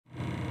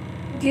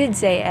Good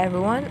day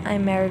everyone,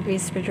 I'm Mary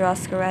Grace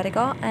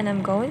Coretico and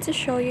I'm going to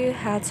show you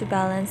how to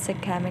balance a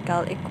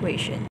chemical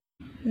equation.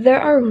 There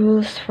are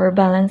rules for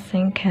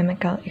balancing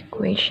chemical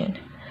equation.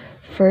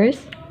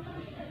 First,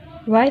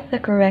 write the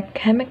correct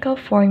chemical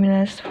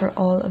formulas for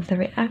all of the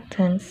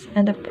reactants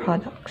and the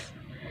products.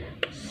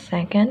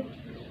 Second,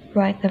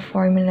 write the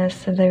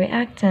formulas of the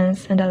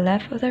reactants on the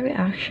left of the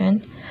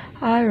reaction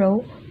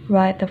arrow.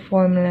 Write the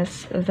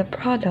formulas of the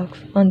products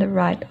on the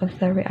right of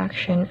the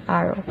reaction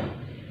arrow.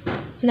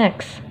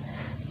 Next,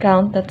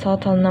 count the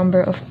total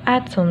number of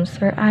atoms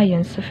or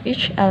ions of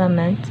each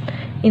element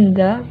in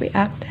the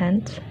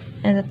reactant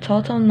and the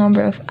total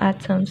number of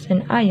atoms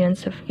and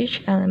ions of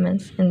each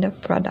element in the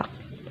product.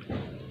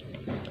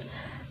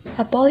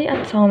 A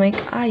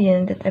polyatomic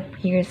ion that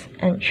appears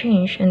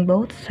unchanged on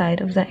both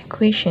sides of the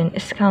equation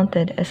is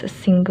counted as a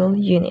single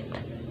unit.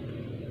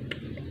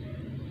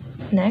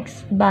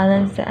 Next,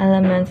 balance the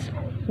elements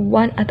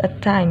one at a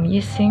time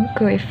using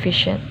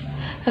coefficient.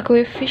 A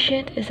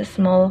coefficient is a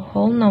small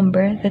whole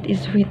number that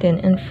is written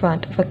in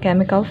front of a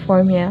chemical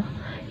formula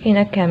in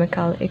a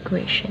chemical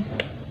equation.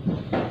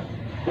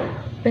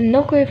 When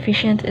no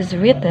coefficient is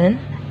written,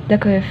 the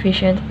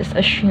coefficient is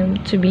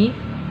assumed to be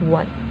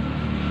 1.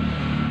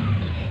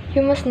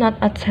 You must not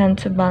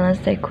attempt to balance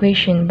the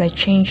equation by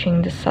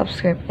changing the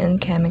subscript in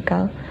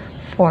chemical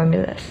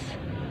formulas.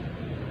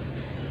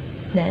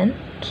 Then,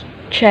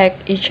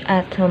 check each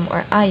atom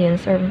or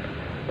ions or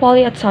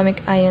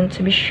polyatomic ion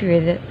to be sure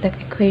that the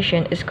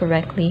equation is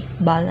correctly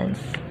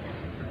balanced.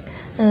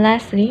 And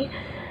lastly,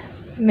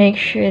 make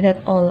sure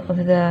that all of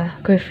the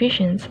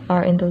coefficients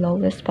are in the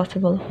lowest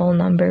possible whole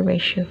number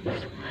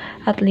ratios.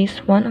 At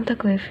least one of the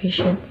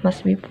coefficients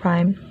must be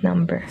prime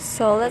number.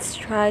 So let's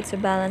try to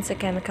balance a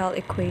chemical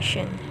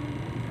equation.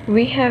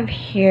 We have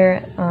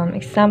here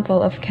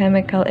example of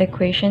chemical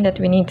equation that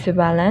we need to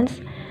balance.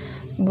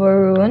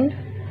 Boron,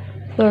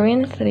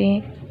 fluorine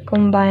 3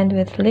 combined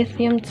with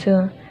lithium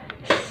 2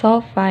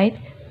 sulfide.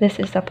 This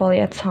is a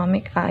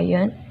polyatomic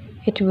ion.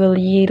 It will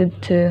yield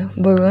to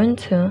boron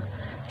 2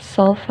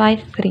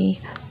 sulfide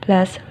 3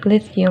 plus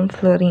lithium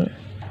fluorine.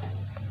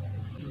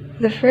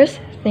 The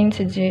first thing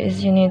to do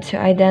is you need to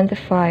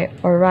identify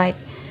or write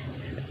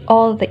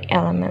all the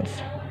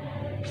elements.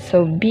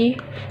 So B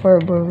for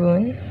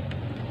boron,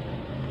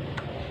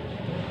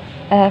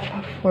 F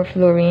for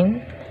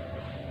fluorine,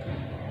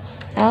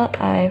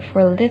 Li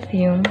for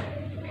lithium,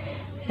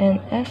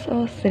 and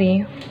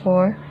SO3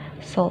 for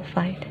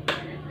sulfide.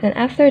 Then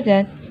after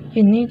that,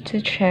 you need to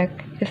check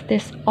if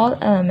this all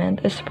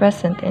element is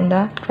present in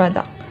the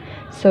product.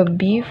 So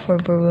B for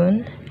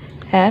boron,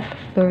 F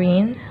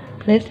fluorine,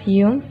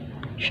 lithium,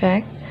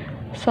 check,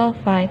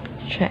 sulfide,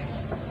 check.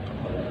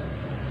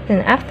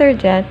 Then after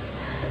that,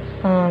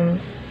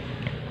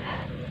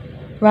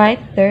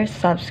 write their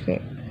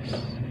subscript.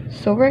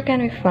 So where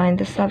can we find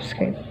the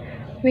subscript?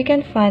 We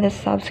can find the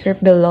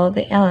subscript below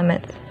the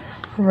element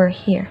over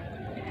here.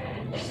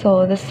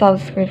 So the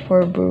subscript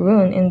for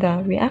boron in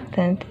the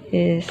reactant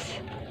is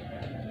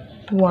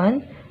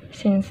 1,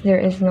 since there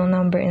is no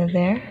number in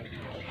there.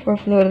 For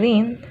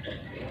fluorine,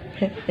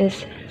 it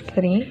is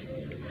 3.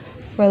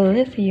 For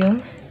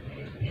lithium,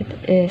 it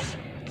is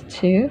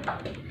 2.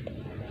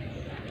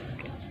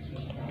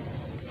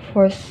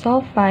 For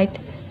sulfide,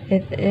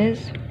 it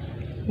is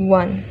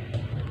 1.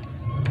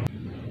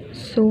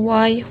 So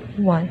why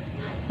 1?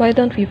 Why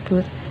don't we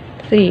put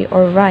 3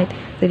 or write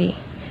 3?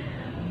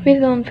 We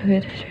don't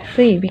put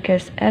 3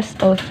 because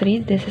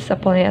SO3, this is a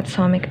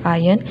polyatomic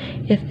ion,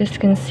 it is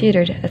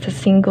considered as a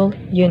single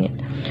unit.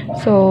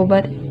 So,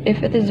 but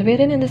if it is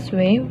written in this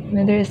way,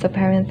 when there is a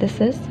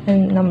parenthesis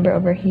and number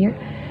over here,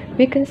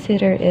 we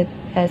consider it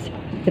as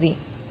 3.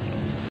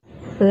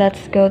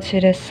 Let's go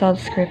to the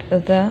subscript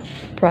of the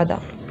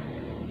product.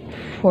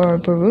 For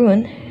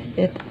boron,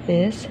 it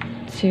is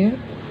 2.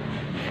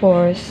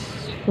 For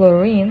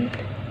fluorine,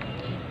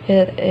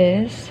 it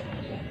is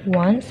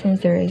 1,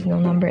 since there is no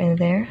number in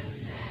there.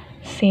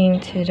 Same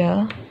to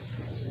the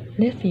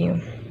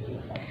lithium.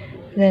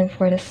 Then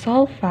for the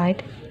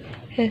sulfide,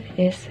 it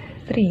is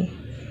 3,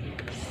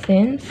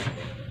 since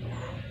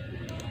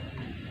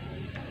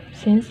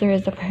there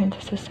is a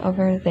parenthesis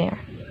over there.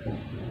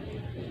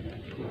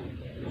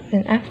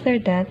 Then after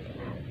that,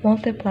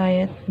 multiply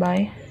it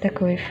by the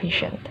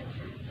coefficient.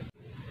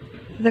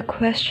 The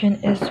question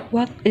is,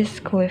 what is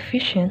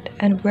coefficient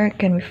and where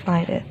can we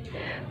find it?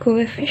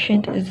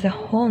 Coefficient is the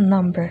whole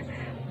number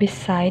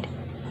beside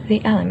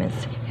the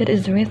elements. It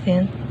is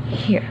written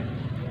here.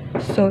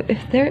 So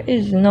if there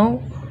is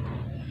no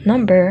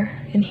number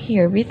in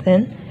here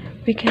written,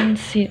 we can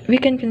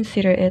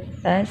consider it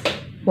as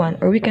 1,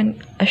 or we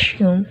can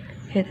assume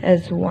it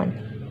as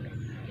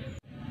 1.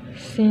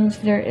 Since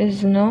there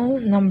is no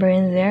number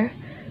in there,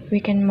 we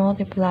can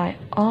multiply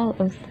all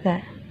of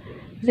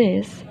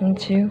this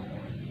into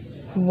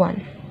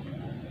 1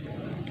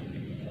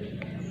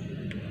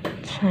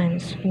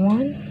 times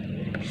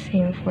 1.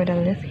 Same for the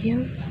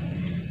lithium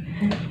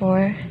and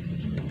for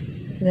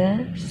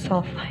the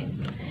sulfide.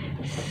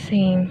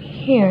 Same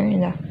here in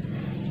the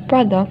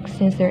product,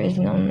 since there is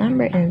no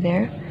number in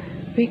there,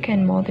 we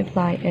can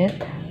multiply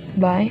it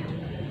by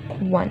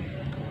 1.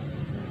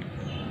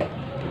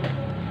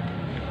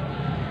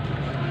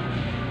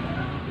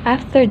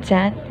 After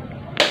that,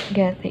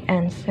 get the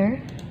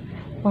answer.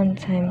 1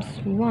 times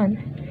 1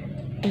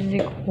 is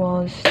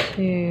equals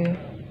to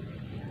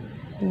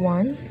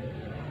 1.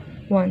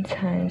 1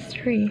 times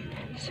 3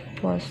 is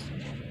equals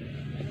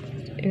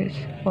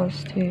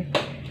to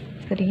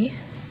 3.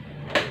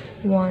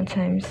 1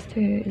 times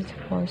 2 is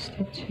equals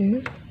to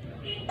 2.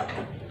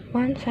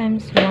 1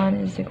 times 1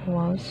 is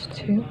equals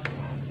to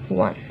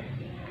 1.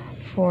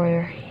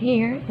 For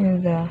here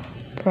in the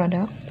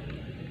product,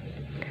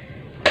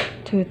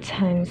 2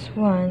 times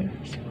 1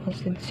 is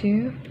equals to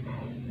 2.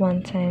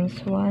 1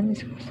 times 1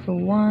 is equals to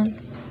 1.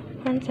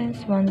 1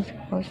 times 1 is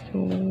equals to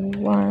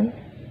 1.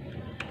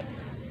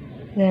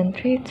 Then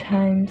 3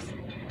 times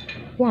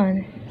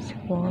 1 is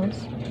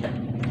equals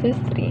to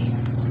 3.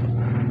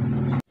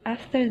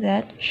 After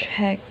that,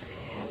 check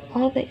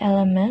all the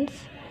elements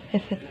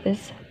if it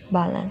is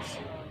balanced.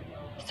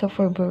 So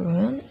for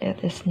boron,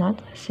 it is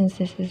not, since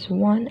this is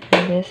 1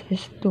 and this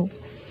is 2.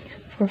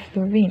 For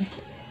fluorine,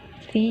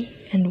 3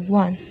 and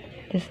 1,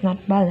 it is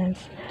not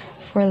balanced.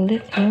 For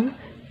lithium,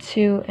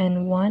 2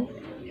 and 1,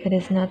 it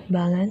is not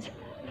balanced.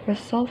 For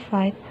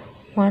sulfite,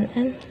 1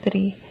 and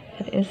 3,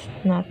 it is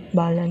not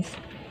balanced.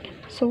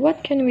 So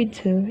what can we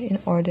do in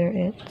order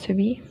it to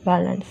be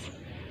balanced?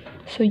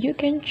 So you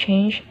can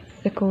change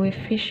the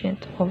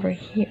coefficient over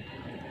here.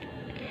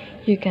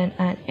 You can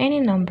add any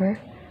number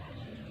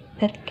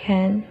that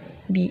can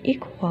be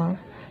equal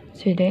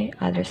to the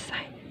other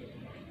side.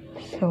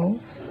 So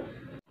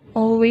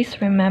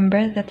always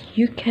remember that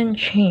you can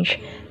change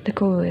the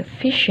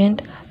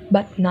coefficient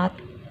but not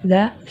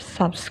the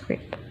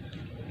subscript.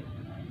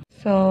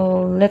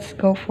 So let's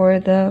go for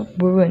the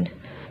boron.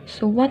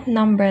 So what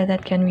number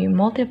that can we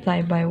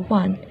multiply by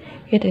 1?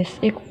 It is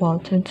equal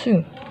to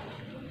 2.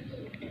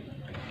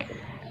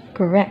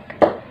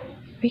 Correct.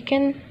 We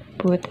can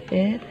put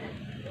it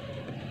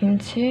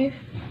into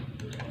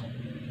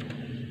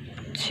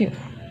 2.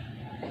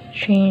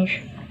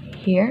 Change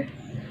here.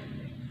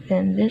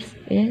 Then this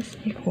is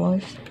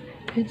equals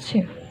to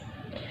 2.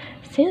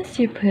 Since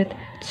you put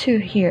 2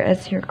 here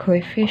as your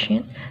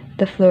coefficient,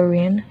 the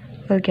fluorine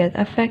will get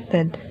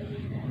affected.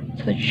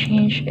 So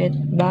change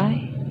it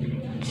by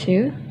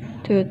 2.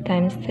 2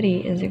 times 3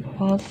 is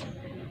equals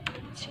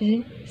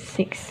to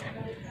 6.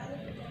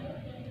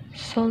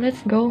 So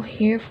let's go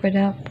here for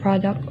the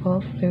product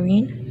of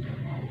fluorine.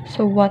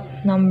 So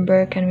what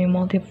number can we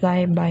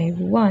multiply by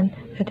 1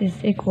 that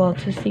is equal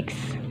to 6?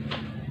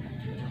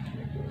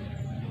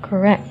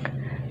 Correct.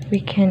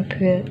 We can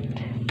put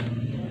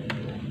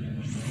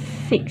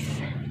 6.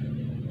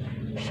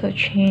 So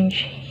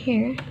change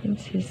here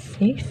into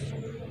 6.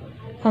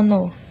 Oh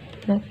no,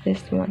 not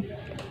this one.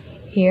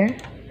 Here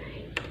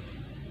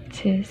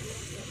to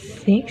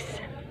 6.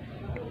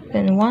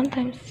 Then 1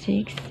 times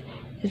 6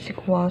 is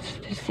equals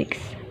to 6.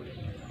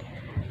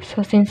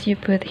 So since you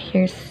put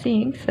here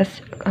 6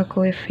 as a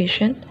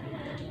coefficient,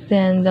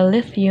 then the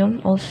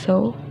lithium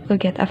also will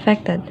get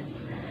affected.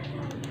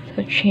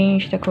 So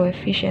change the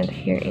coefficient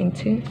here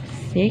into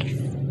 6.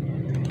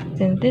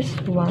 Then this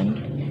one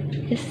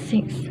is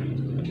 6.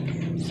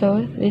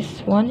 So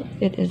this one,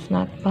 it is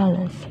not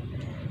balanced.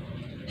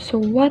 So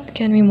what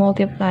can we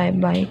multiply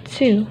by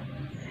 2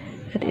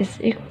 that is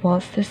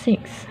equals to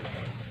 6?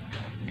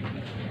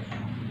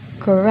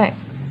 Correct.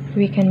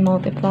 We can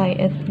multiply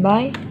it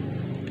by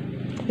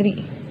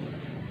 3.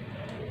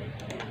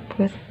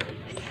 Put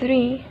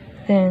 3,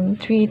 then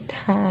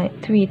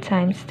 3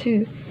 times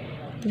 2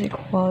 is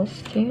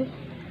equals to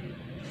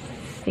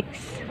 6.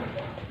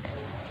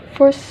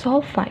 For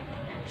sulfite,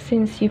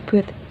 since you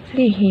put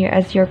 3 here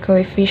as your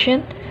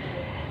coefficient,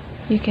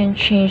 you can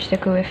change the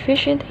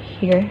coefficient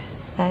here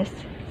as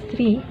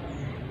 3,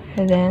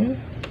 and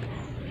then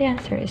the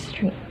answer is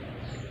 3.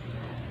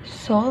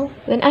 So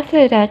then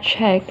after that,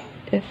 check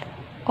if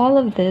all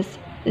of this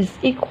is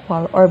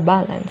equal or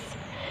balanced.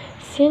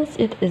 Since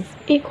it is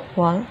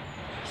equal,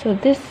 so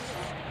this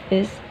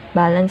is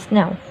balanced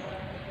now.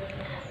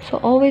 So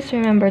always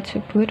remember to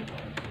put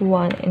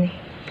 1 in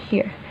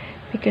here,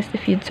 because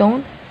if you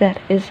don't,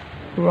 that is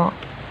wrong.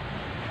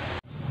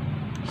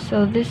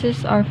 So this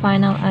is our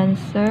final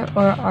answer,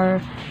 or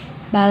our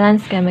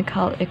balanced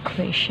chemical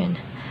equation.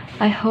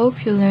 I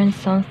hope you learned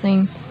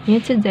something new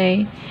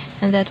today,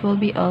 and that will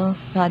be all.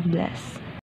 God bless.